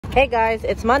Hey guys,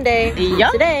 it's Monday. Yeah.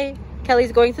 Today,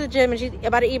 Kelly's going to the gym and she's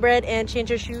about to eat bread and change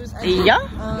her shoes. Yeah.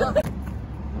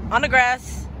 On the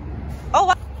grass. Oh,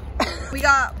 wow. We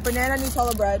got banana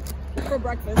Nutella bread for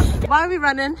breakfast. Why are we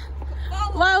running?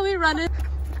 Why are we running?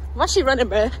 Why's she running,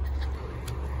 bruh?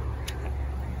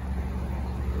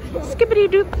 Skippity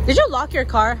doop. Did you lock your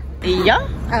car? Yeah.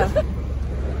 Oh.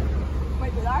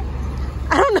 Wait, did I?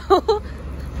 I don't know.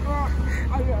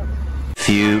 I did.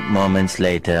 Few moments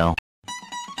later.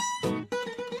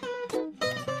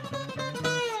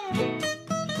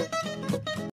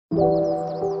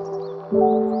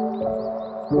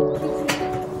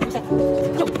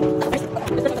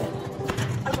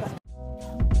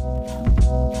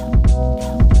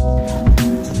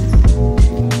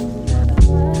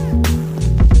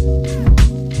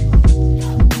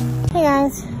 Hey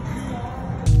guys.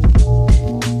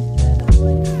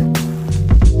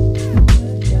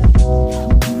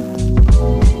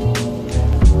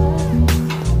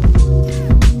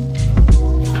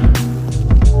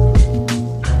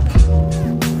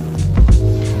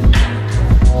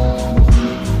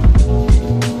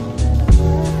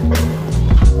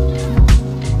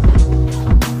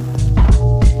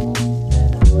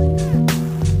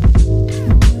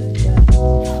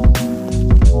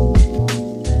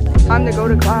 Time to go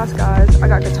to class, guys. I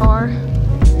got guitar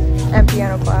and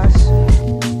piano class.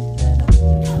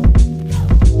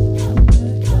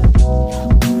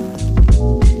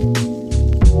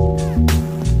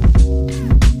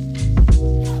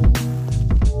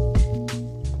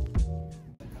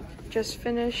 Just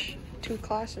finished 2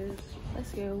 classes.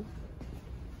 Let's go.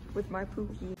 With my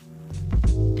pookie.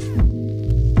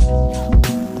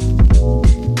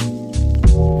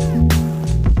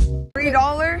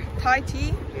 $3 Thai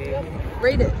tea.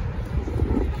 Rate it.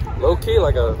 Low key,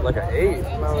 like a 8.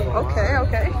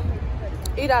 Okay.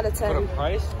 8 out of 10. For the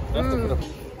price?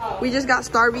 We just got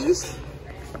Starbies.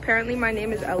 Apparently my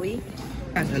name is Ellie.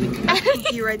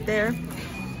 Pinky right there.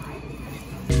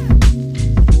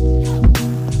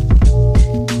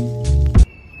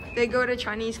 They go to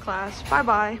Chinese class. Bye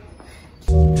bye.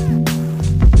 You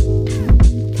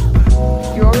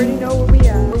already know where we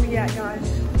at. Where we at,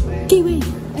 guys? Kiwi.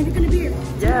 And we're gonna be here.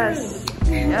 Yes.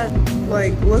 Yes.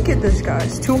 Like, look at this,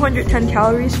 guys. 210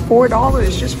 calories,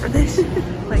 $4 just for this.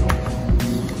 Like,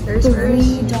 there's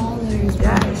 $3.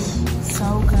 Yes.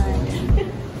 So good.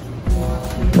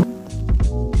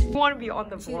 I want to be on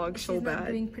the vlog so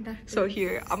bad. So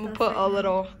here, I'm gonna put a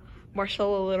little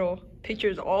Marcella little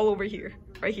pictures all over here,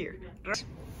 right here.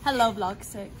 Hello, vlog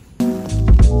 6.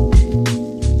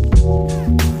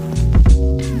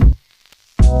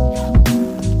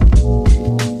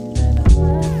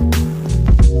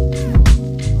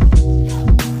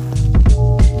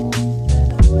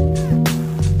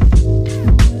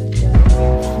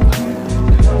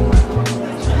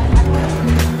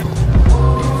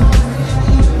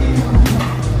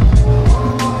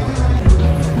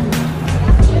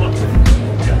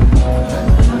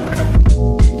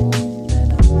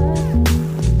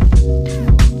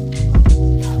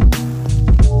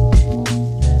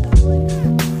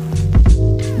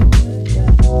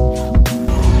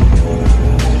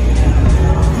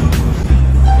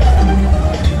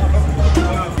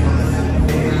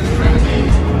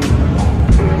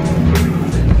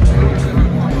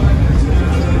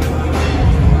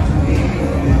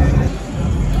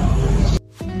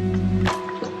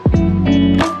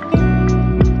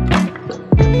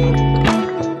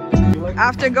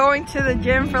 After going to the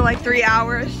gym for like 3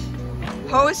 hours,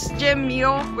 post gym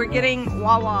meal, we're getting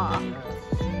Wawa.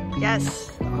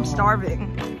 Yes, I'm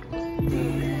starving.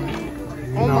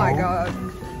 Oh my god.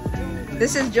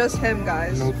 This is just him,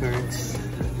 guys. No thanks.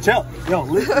 Chill. Yo,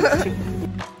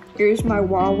 Here's my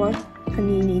Wawa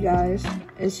panini, guys.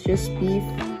 It's just beef,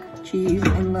 cheese,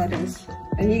 and lettuce.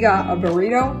 And he got a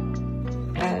burrito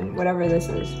and whatever this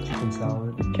is. Chicken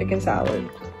salad. Chicken salad.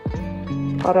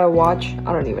 Gotta watch,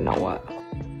 I don't even know what.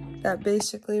 That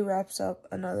basically wraps up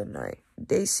another night.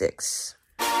 Day 6.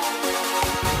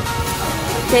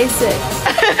 Day 6.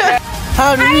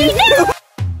 How do you?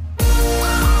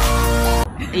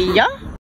 Yeah.